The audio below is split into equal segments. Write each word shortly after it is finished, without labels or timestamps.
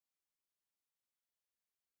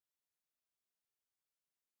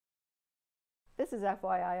This is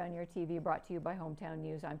FYI on Your TV, brought to you by Hometown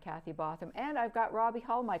News. I'm Kathy Botham, and I've got Robbie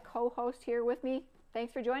Hull, my co-host, here with me.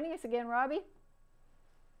 Thanks for joining us again, Robbie.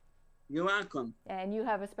 You're welcome. And you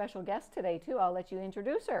have a special guest today, too. I'll let you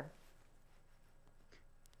introduce her.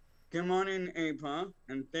 Good morning, April,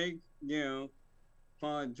 and thank you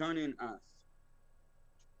for joining us.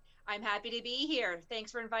 I'm happy to be here.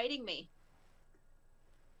 Thanks for inviting me.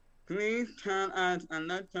 Please tell us a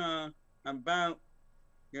little about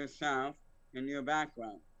yourself and your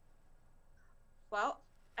background. Well,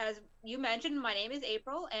 as you mentioned, my name is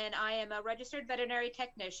April, and I am a registered veterinary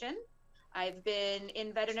technician. I've been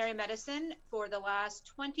in veterinary medicine for the last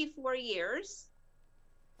 24 years.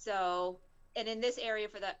 And in this area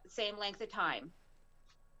for the same length of time.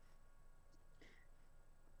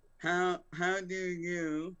 How do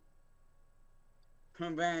you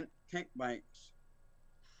prevent tick bites?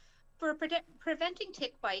 For preventing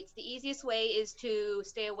tick bites, the easiest way is to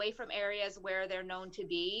stay away from areas where they're known to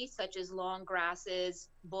be, such as long grasses,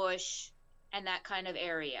 bush, and that kind of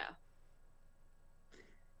area.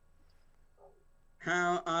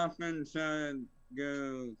 How often should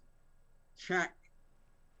you check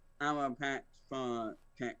our pets for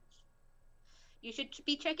ticks? You should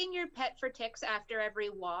be checking your pet for ticks after every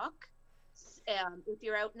walk. If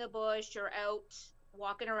you're out in the bush or out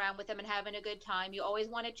walking around with them and having a good time, you always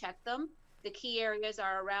want to check them. The key areas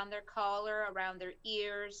are around their collar, around their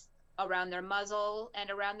ears, around their muzzle, and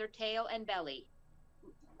around their tail and belly.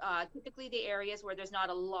 Typically the areas where there's not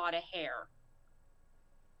a lot of hair.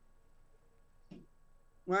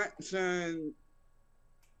 What should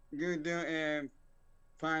you do if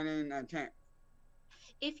finding a tick?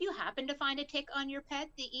 If you happen to find a tick on your pet,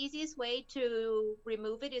 the easiest way to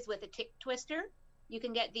remove it is with a tick twister. You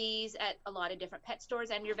can get these at a lot of different pet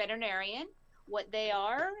stores and your veterinarian. What they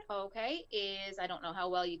are, okay, is, I don't know how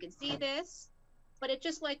well you can see this, but it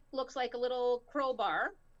just looks like a little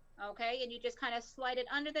crowbar, okay, and you just kind of slide it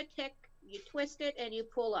under the tick, you twist it, and you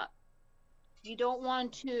pull up. You don't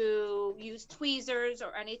want to use tweezers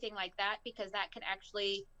or anything like that, because that can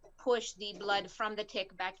actually push the blood from the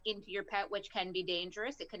tick back into your pet, which can be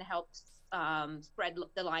dangerous. It can help spread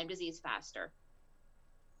the Lyme disease faster.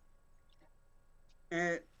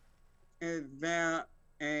 Is there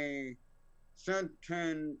a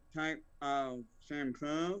certain type of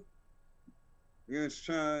shampoo you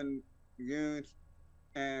should use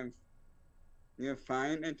if you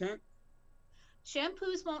find a tick?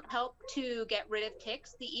 Shampoos won't help to get rid of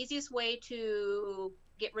ticks. The easiest way to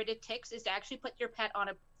get rid of ticks is to actually put your pet on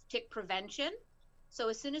a tick prevention. So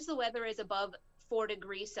as soon as the weather is above 4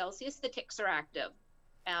 degrees Celsius, the ticks are active.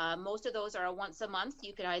 Most of those are once a month.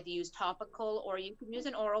 You can either use topical or you can use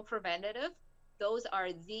an oral preventative. Those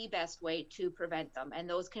are the best way to prevent them, and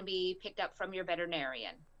those can be picked up from your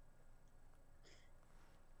veterinarian.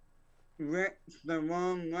 With the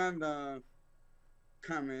warm weather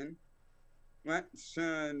coming, what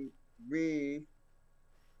should we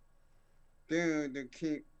do to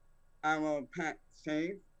keep our pets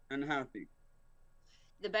safe and healthy?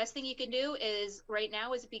 The best thing you can do is right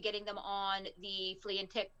now is be getting them on the flea and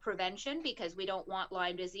tick prevention, because we don't want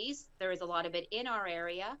Lyme disease. There is a lot of it in our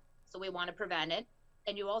area, so we want to prevent it.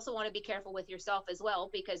 And you also want to be careful with yourself as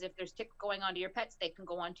well, because if there's ticks going onto your pets, they can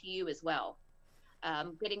go onto you as well.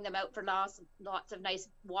 Getting them out for lots of nice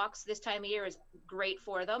walks this time of year is great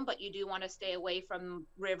for them, but you do want to stay away from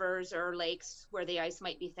rivers or lakes where the ice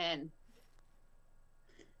might be thin.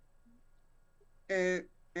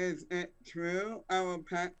 Is it true our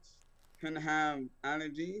pets can have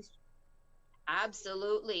allergies?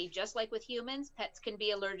 Absolutely. Just like with humans, pets can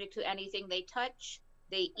be allergic to anything they touch,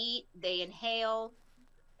 they eat, they inhale,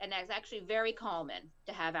 and that's actually very common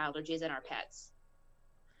to have allergies in our pets.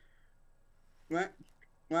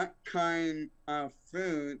 What kind of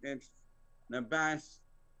food is the best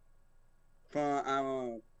for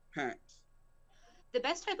our pets? The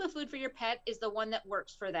best type of food for your pet is the one that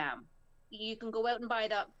works for them. You can go out and buy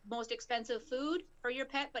the most expensive food for your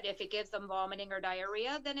pet, but if it gives them vomiting or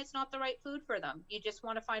diarrhea, then it's not the right food for them. You just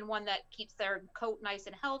want to find one that keeps their coat nice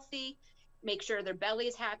and healthy, make sure their belly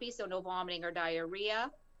is happy, so no vomiting or diarrhea,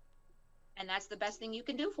 and that's the best thing you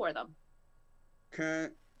can do for them.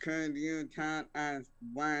 Could you tell us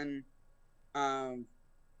one of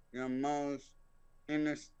your most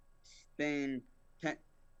interesting tick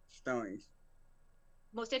stories?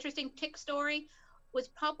 Most interesting tick story was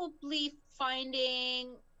probably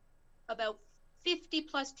finding about 50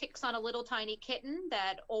 plus ticks on a little tiny kitten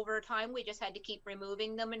that over time we just had to keep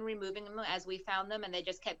removing them as we found them, and they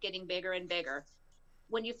just kept getting bigger and bigger.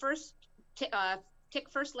 When you first tick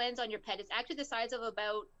first lands on your pet, it's actually the size of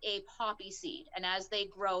about a poppy seed, and as they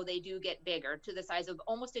grow they do get bigger to the size of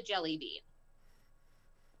almost a jelly bean.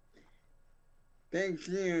 Thank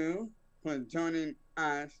you for joining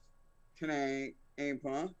us today,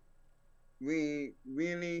 April. We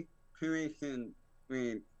really appreciate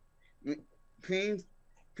it. Please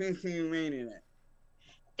appreciated it.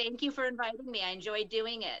 Thank you for inviting me. I enjoyed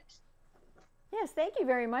doing it. Yes, thank you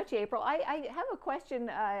very much, April. I have a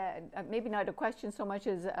question, maybe not a question so much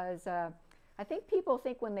as I think people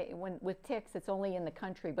think when with ticks it's only in the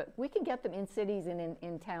country, but we can get them in cities and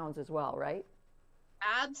in towns as well, right?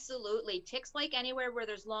 Absolutely. Ticks like anywhere where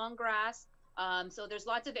there's long grass. So there's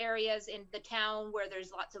lots of areas in the town where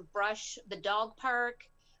there's lots of brush, the dog park,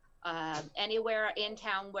 anywhere in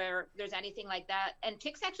town where there's anything like that. And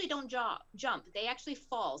ticks actually don't jump. They actually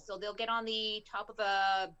fall. So they'll get on the top of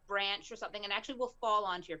a branch or something and actually will fall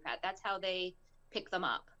onto your pet. That's how they pick them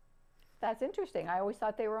up. That's interesting. I always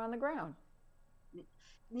thought they were on the ground.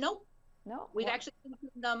 Nope. No. We've actually seen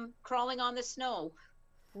them crawling on the snow.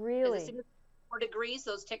 Really? As soon as 4 degrees,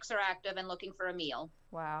 those ticks are active and looking for a meal.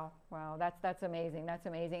 Wow, wow, that's amazing. That's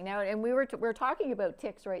amazing. Now, and we're talking about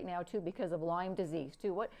ticks right now too because of Lyme disease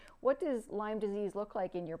too. What does Lyme disease look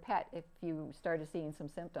like in your pet if you started seeing some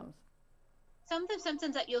symptoms? Some of the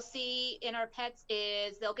symptoms that you'll see in our pets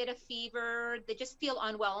is they'll get a fever. They just feel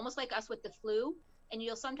unwell, almost like us with the flu. And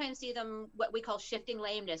you'll sometimes see them what we call shifting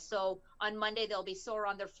lameness. So on Monday they'll be sore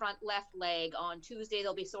on their front left leg. On Tuesday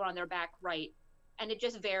they'll be sore on their back right, and it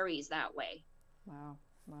just varies that way. Wow.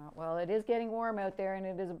 Wow. Well, it is getting warm out there, and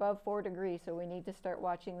it is above 4 degrees, so we need to start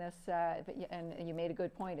watching this. And you made a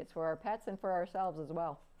good point. It's for our pets and for ourselves as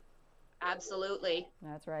well. Absolutely.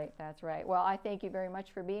 That's right. That's right. Well, I thank you very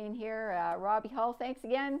much for being here. Robbie Hull, thanks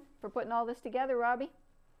again for putting all this together, Robbie.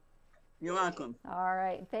 You're welcome. All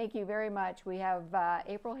right. Thank you very much. We have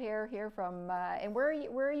April Hare here from, and where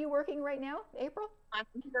are you working right now, April? I'm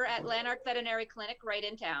here at Lanark Veterinary Clinic right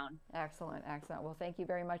in town. Excellent. Excellent. Well, thank you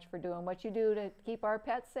very much for doing what you do to keep our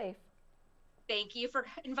pets safe. Thank you for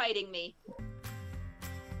inviting me.